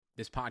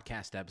This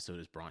podcast episode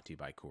is brought to you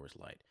by Coors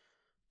Light.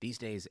 These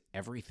days,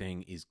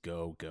 everything is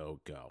go, go,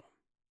 go.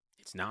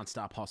 It's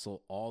nonstop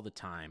hustle all the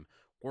time.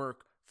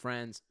 Work,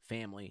 friends,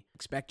 family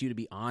expect you to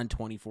be on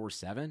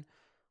 24/7.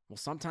 Well,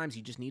 sometimes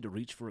you just need to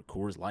reach for a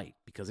Coors Light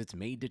because it's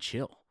made to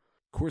chill.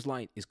 Coors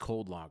Light is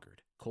cold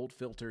lagered, cold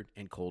filtered,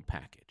 and cold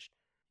packaged.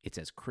 It's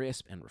as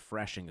crisp and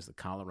refreshing as the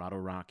Colorado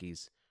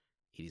Rockies.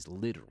 It is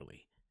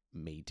literally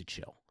made to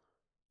chill.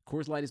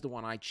 Coors Light is the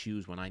one I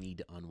choose when I need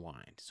to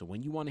unwind. So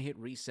when you want to hit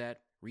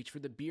reset, reach for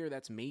the beer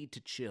that's made to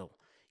chill.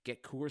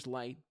 Get Coors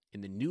Light in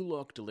the new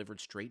look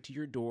delivered straight to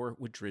your door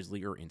with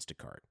Drizzly or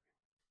Instacart.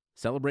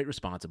 Celebrate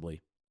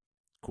responsibly.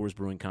 Coors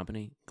Brewing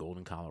Company,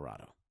 Golden,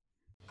 Colorado.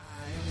 I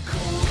am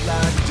cold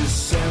like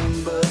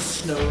December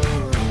snow.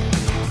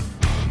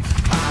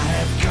 I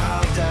have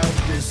carved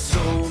out this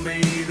soul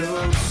made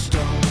of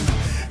stone,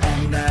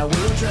 and I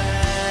will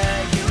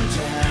drag you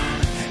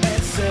down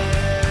and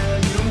sell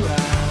you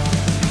out.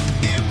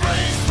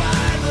 Embraced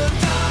by the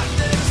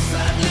darkness,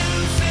 I'm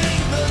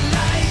losing the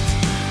light.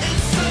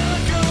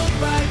 Encircled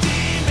by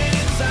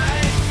demons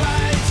I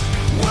fight.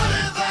 What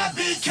have I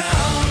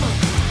become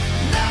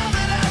now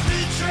that I've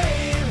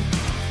betrayed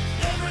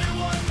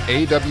everyone?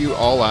 AEW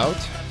All Out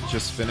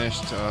just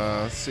finished,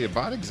 let's see,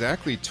 about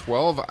exactly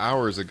 12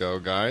 hours ago,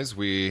 guys.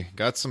 We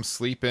got some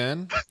sleep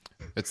in.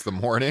 It's the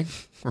morning.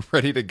 We're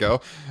ready to go.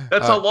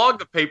 That's how long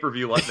the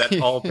pay-per-view, that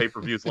all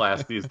pay-per-views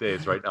last these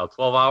days right now.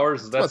 12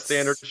 hours? Is that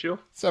standard issue?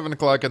 7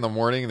 o'clock in the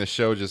morning. The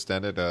show just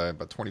ended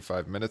about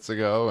 25 minutes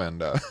ago,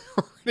 and we're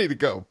ready to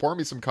go. Pour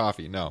me some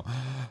coffee. No,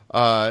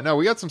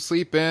 we got some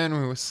sleep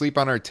in. We sleep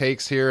on our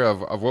takes here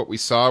of what we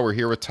saw. We're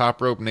here with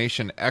Top Rope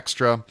Nation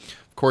Extra.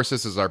 Of course,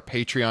 this is our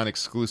Patreon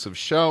exclusive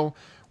show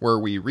where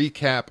we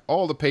recap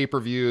all the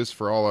pay-per-views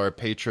for all our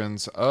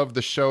patrons of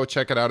the show.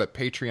 Check it out at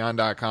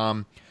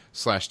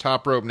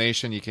patreon.com/Top Rope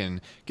Nation. You can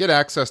get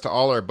access to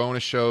all our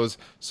bonus shows,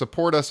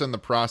 support us in the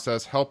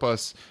process, help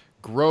us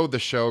grow the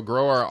show,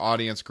 grow our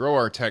audience, grow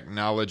our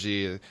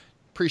technology.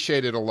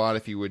 Appreciate it a lot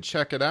if you would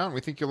check it out. We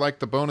think you'll like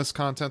the bonus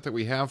content that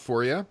we have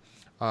for you.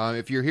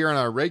 If you're here on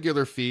our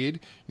regular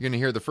feed, you're going to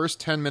hear the first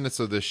 10 minutes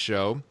of this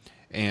show.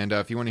 And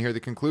if you want to hear the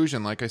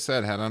conclusion, like I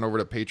said, head on over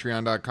to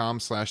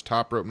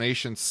patreon.com/Top Rope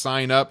Nation,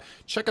 sign up,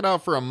 check it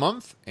out for a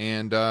month,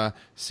 and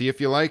see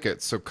if you like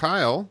it. So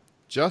Kyle,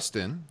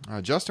 Justin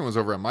was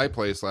over at my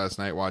place last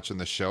night watching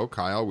the show.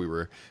 Kyle, we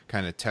were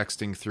kind of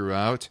texting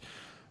throughout.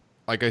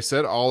 Like I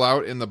said, All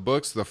Out in the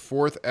books, the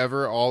 4th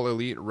ever All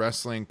Elite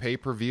Wrestling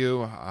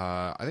pay-per-view.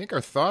 I think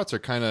our thoughts are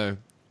kind of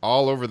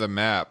all over the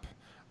map,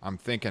 I'm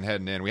thinking,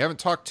 heading in. We haven't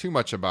talked too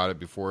much about it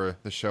before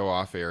the show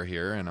off air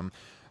here, and I'm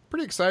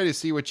pretty excited to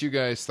see what you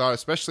guys thought,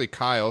 especially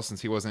Kyle,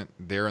 since he wasn't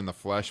there in the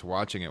flesh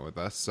watching it with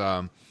us.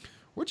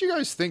 What do you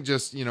guys think,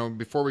 just,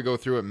 before we go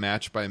through it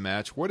match by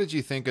match, what did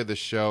you think of the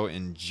show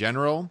in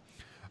general?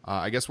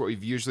 I guess what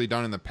we've usually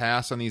done in the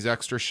past on these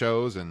extra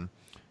shows, and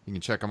you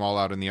can check them all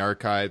out in the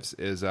archives,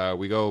 is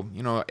we go,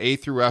 A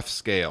through F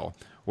scale.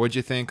 What did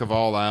you think of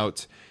All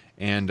Out?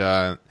 And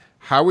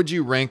how would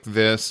you rank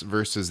this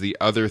versus the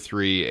other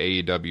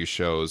 3 AEW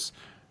shows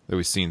that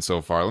we've seen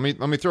so far?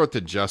 Let me throw it to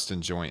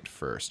Justin Joint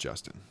first.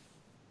 Justin.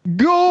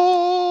 Goal!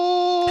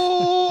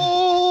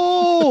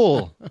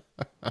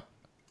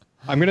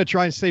 I'm going to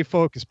try and stay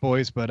focused,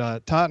 boys,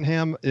 but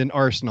Tottenham and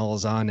Arsenal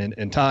is on,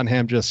 and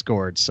Tottenham just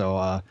scored.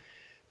 So,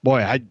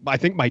 boy, I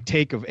think my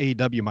take of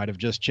AEW might have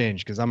just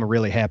changed because I'm a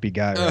really happy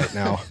guy right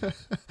now.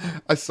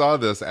 I saw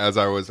this I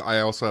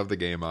also have the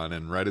game on,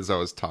 and right as I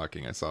was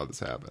talking, I saw this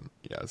happen.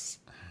 Yes.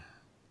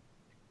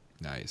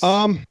 Nice.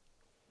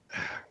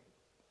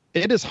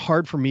 It is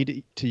hard for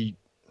me to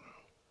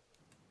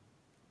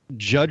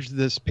judge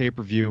this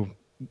pay-per-view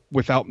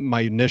without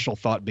my initial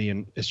thought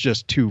being it's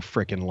just too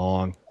freaking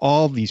long.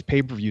 All these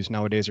pay-per-views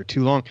nowadays are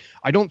too long.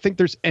 I don't think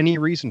there's any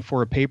reason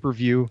for a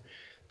pay-per-view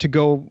to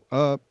go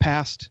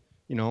past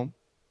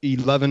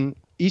 11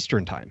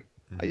 Eastern time.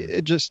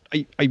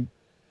 Mm-hmm. I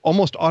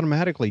almost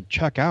automatically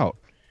check out.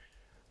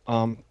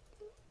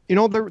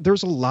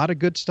 There's a lot of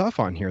good stuff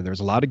on here. There's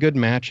a lot of good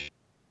matches.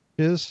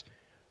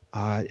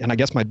 And I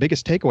guess my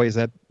biggest takeaway is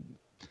that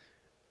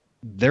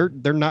they're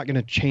not going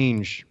to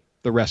change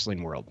the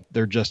wrestling world.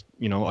 They're just,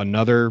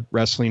 another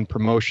wrestling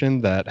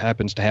promotion that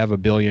happens to have a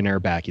billionaire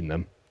backing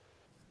them.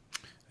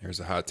 There's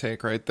a hot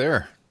take right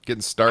there.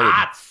 Getting started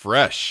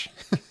fresh.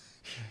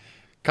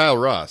 Kyle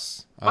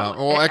Ross.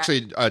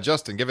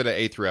 Justin, give it an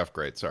A through F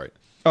grade. Sorry.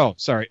 Oh,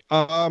 sorry.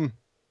 A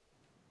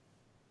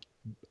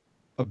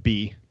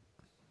B.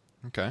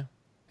 Okay.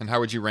 And how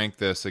would you rank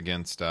this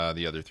against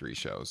the other 3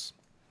 shows?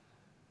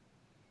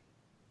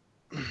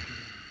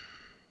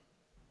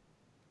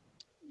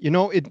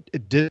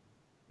 It didn't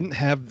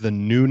have the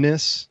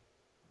newness,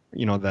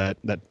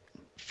 that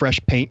fresh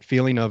paint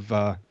feeling of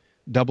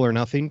Double or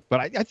Nothing.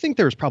 But I think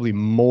there's probably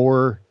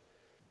more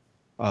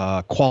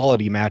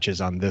quality matches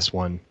on this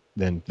one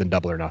than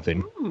Double or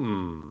Nothing.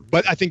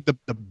 But I think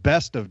the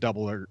best of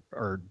Double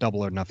or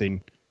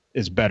Nothing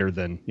is better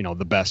than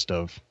the best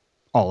of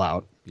All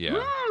Out. Yeah,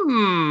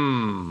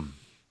 I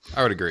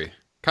would agree.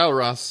 Kyle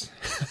Ross,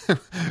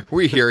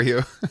 we hear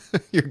you.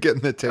 You're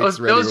getting the takes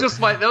ready. That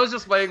was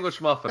just my English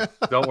muffin.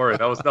 Don't worry,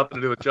 that was nothing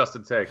to do with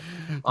Justin Take.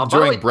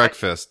 Enjoying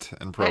breakfast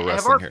and pro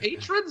wrestling here.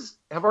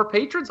 Have our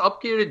patrons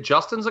upgraded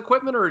Justin's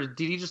equipment, or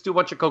did he just do a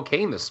bunch of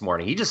cocaine this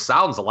morning? He just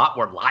sounds a lot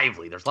more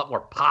lively. There's a lot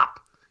more pop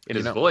in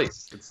his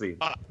voice. Let's see.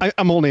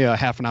 I'm only a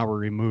half an hour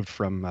removed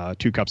from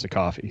 2 cups of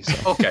coffee.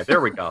 So. Okay,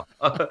 there we go.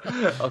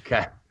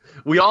 Okay,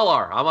 we all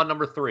are. I'm on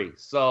number 3.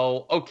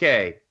 So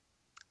okay.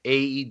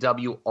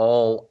 AEW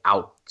All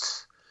Out.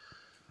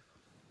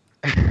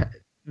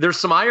 There's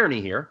some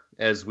irony here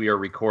as we are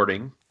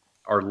recording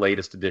our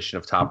latest edition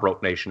of Top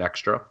Rope Nation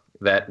Extra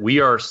that we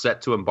are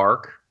set to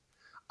embark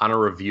on a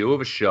review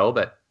of a show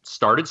that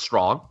started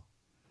strong,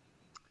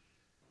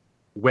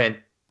 went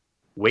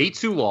way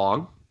too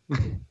long,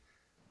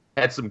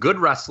 had some good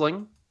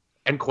wrestling,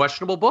 and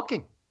questionable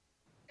booking.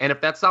 And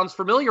if that sounds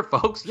familiar,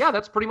 folks, yeah,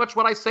 that's pretty much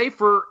what I say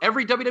for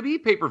every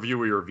WWE pay-per-view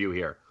we review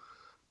here.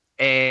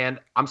 And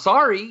I'm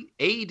sorry,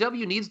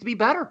 AEW needs to be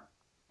better.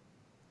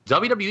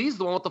 WWE is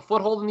the one with the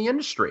foothold in the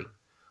industry.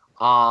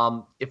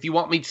 If you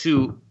want me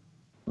to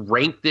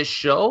rank this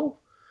show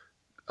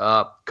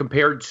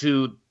compared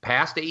to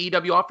past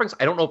AEW offerings,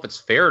 I don't know if it's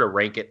fair to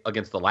rank it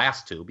against the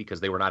last two because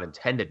they were not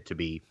intended to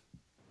be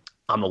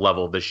on the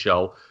level of this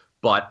show.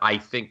 But I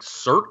think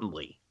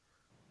certainly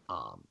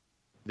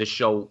this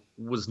show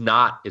was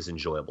not as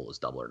enjoyable as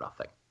Double or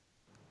Nothing.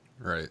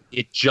 Right.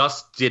 It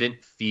just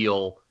didn't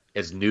feel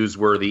as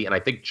newsworthy, and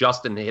I think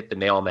Justin hit the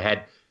nail on the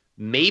head.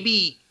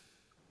 Maybe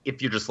if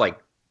you're just like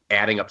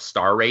adding up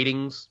star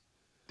ratings,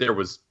 there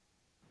was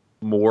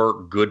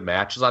more good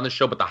matches on the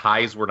show, but the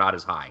highs were not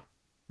as high.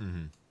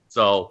 Mm-hmm.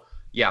 So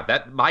yeah,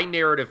 that my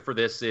narrative for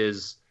this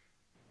is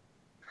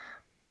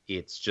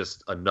it's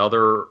just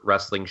another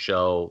wrestling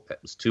show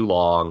that was too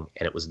long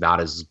and it was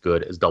not as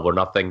good as Double or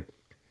Nothing.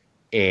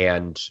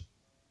 And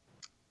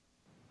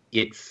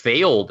it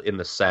failed in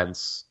the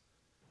sense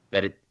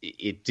that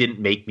it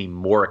didn't make me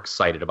more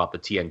excited about the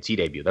TNT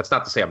debut. That's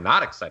not to say I'm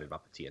not excited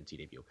about the TNT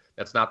debut.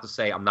 That's not to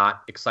say I'm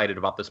not excited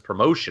about this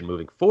promotion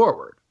moving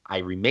forward. I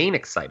remain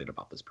excited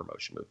about this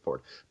promotion moving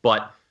forward.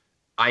 But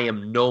I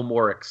am no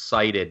more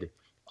excited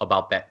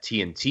about that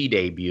TNT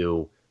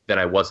debut than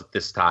I was at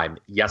this time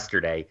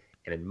yesterday.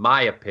 And in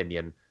my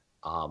opinion,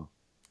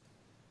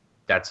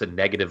 that's a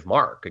negative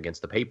mark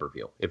against the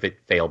pay-per-view if it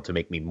failed to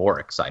make me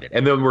more excited.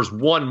 And then there was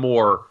one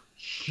more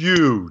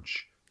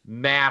huge,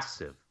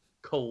 massive,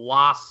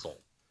 colossal,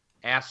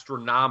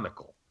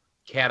 astronomical,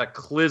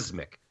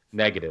 cataclysmic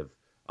negative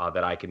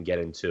that I can get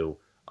into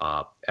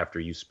after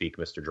you speak,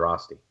 Mr.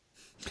 Drosty.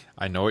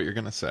 I know what you're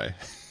going to say.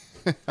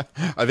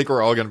 I think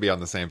we're all going to be on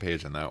the same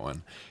page on that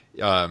one.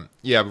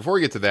 Yeah, before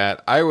we get to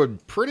that, I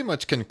would pretty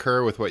much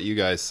concur with what you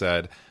guys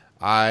said.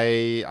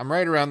 I'm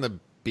right around the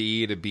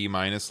B to B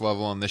minus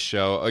level on this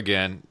show.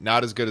 Again,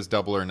 not as good as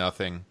Double or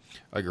Nothing.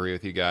 I agree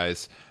with you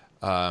guys.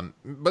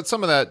 But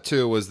some of that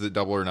too was the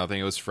Double or Nothing.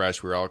 It was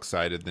fresh. We were all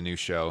excited. The new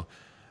show.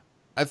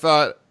 I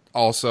thought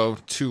also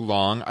too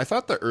long. I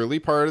thought the early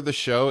part of the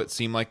show, it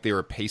seemed like they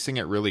were pacing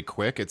it really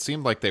quick. It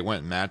seemed like they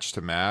went match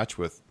to match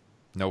with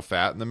no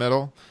fat in the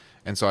middle.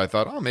 And so I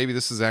thought, oh, maybe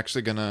it's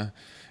actually gonna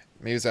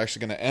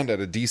end at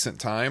a decent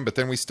time. But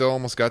then we still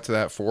almost got to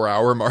that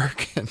 4-hour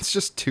mark, and it's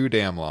just too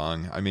damn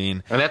long. I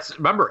mean, and that's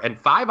remember,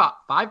 and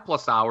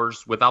 5+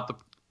 hours without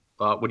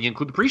the when you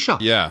include the pre-show.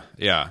 Yeah.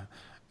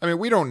 I mean,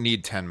 we don't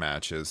need 10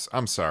 matches.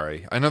 I'm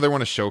sorry. I know they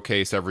want to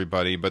showcase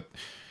everybody, but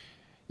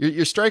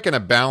you're striking a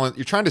balance.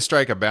 You're trying to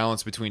strike a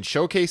balance between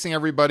showcasing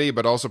everybody,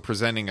 but also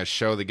presenting a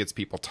show that gets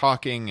people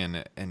talking and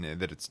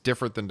that it's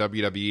different than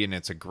WWE and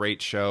it's a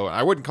great show.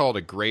 I wouldn't call it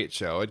a great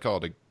show. I'd call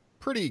it a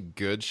pretty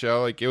good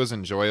show. Like, it was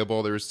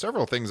enjoyable. There were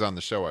several things on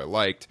the show I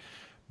liked,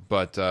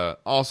 but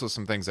also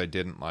some things I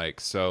didn't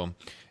like. So,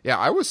 yeah,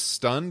 I was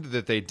stunned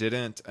that they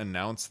didn't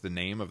announce the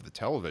name of the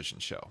television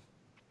show.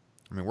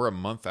 I mean, we're a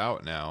month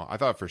out now. I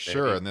thought for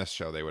sure in this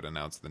show they would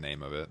announce the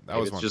name of it. That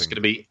was one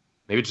thing.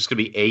 Maybe it's just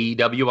going to be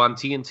AEW on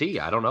TNT.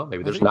 I don't know.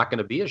 Maybe there's not going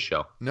to be a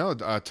show. No,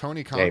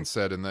 Tony Khan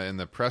said in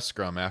the press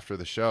scrum after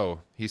the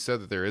show, he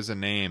said that there is a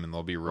name and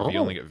they'll be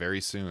revealing it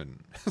very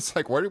soon. It's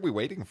like, what are we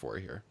waiting for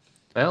here?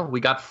 Well, we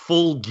got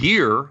Full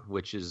Gear,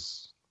 which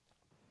is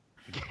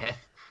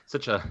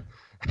such a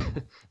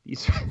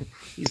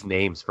these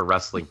names for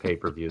wrestling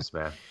pay-per-views,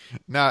 man.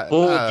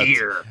 Full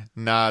Gear,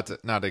 not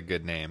a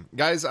good name,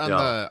 guys.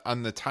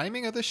 On the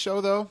timing of this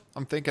show, though,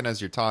 I'm thinking as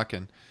you're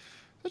talking,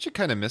 don't you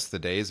kind of miss the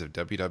days of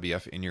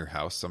WWF in your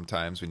house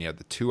sometimes when you had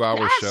the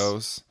 2-hour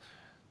shows,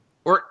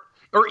 or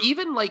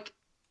even like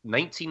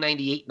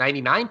 1998,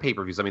 99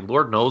 pay-per-views? I mean,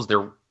 Lord knows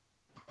there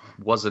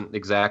wasn't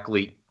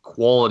exactly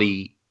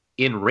quality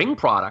in-ring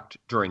product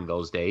during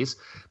those days,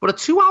 but a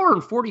 2-hour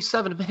and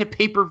 47-minute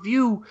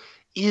pay-per-view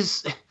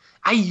is,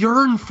 I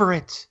yearn for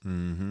it.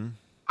 Mm-hmm.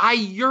 I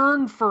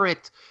yearn for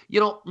it. You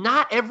know,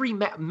 not every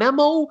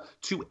memo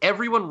to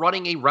everyone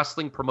running a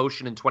wrestling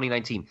promotion in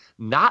 2019.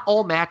 Not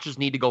all matches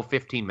need to go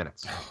 15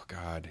 minutes. Oh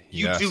God,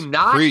 you yes. do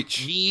not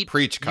preach, You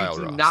Kyle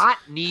do Ross. not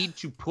need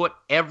to put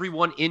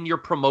everyone in your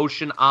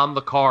promotion on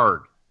the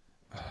card.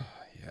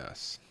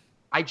 Yes.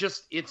 it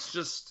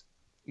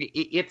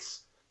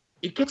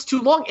gets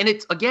too long, and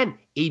it's again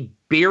a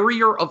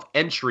barrier of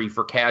entry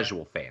for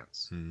casual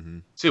fans. Mm-hmm.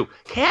 Too,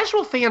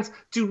 casual fans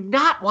do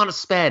not want to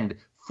spend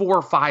 4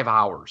 or 5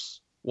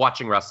 hours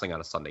watching wrestling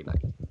on a Sunday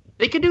night.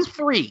 They can do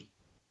 3,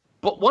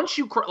 but once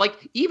you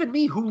like, even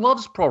me who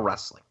loves pro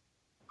wrestling,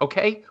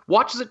 okay,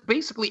 watches it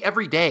basically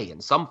every day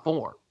in some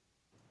form.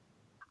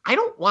 I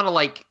don't want to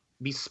like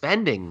be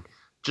spending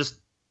just,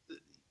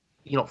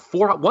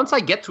 once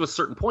I get to a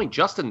certain point.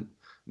 Justin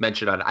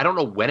mentioned on it. I don't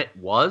know when it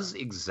was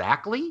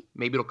exactly.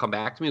 Maybe it'll come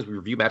back to me as we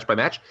review match by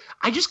match.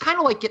 I just kind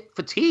of like get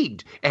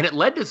fatigued, and it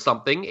led to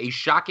something, a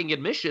shocking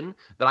admission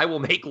that I will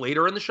make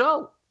later in the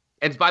show.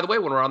 And by the way,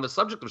 when we're on the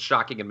subject of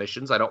shocking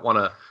admissions, I don't want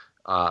to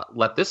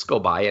let this go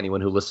by. Anyone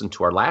who listened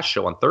to our last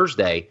show on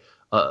Thursday,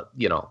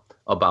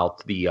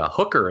 about the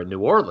hooker in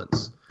New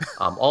Orleans.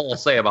 All I'll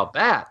say about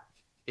that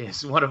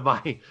is one of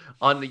my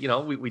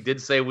we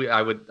did say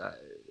I would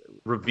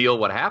reveal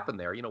what happened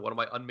there. One of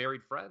my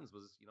unmarried friends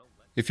was.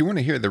 If you want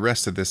to hear the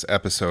rest of this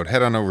episode,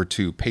 head on over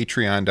to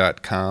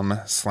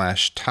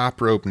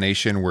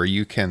patreon.com/topropenation, where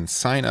you can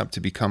sign up to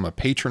become a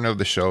patron of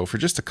the show for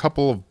just a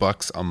couple of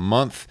bucks a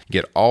month.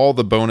 Get all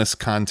the bonus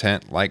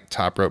content like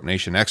Top Rope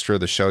Nation Extra,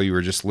 the show you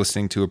were just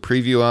listening to a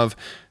preview of,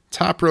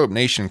 Top Rope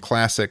Nation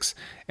Classics,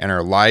 and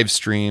our live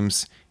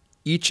streams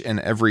each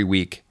and every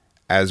week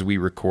as we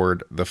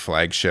record the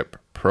flagship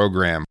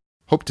program.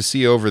 Hope to see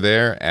you over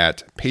there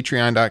at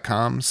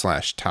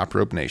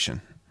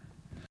patreon.com/topropenation.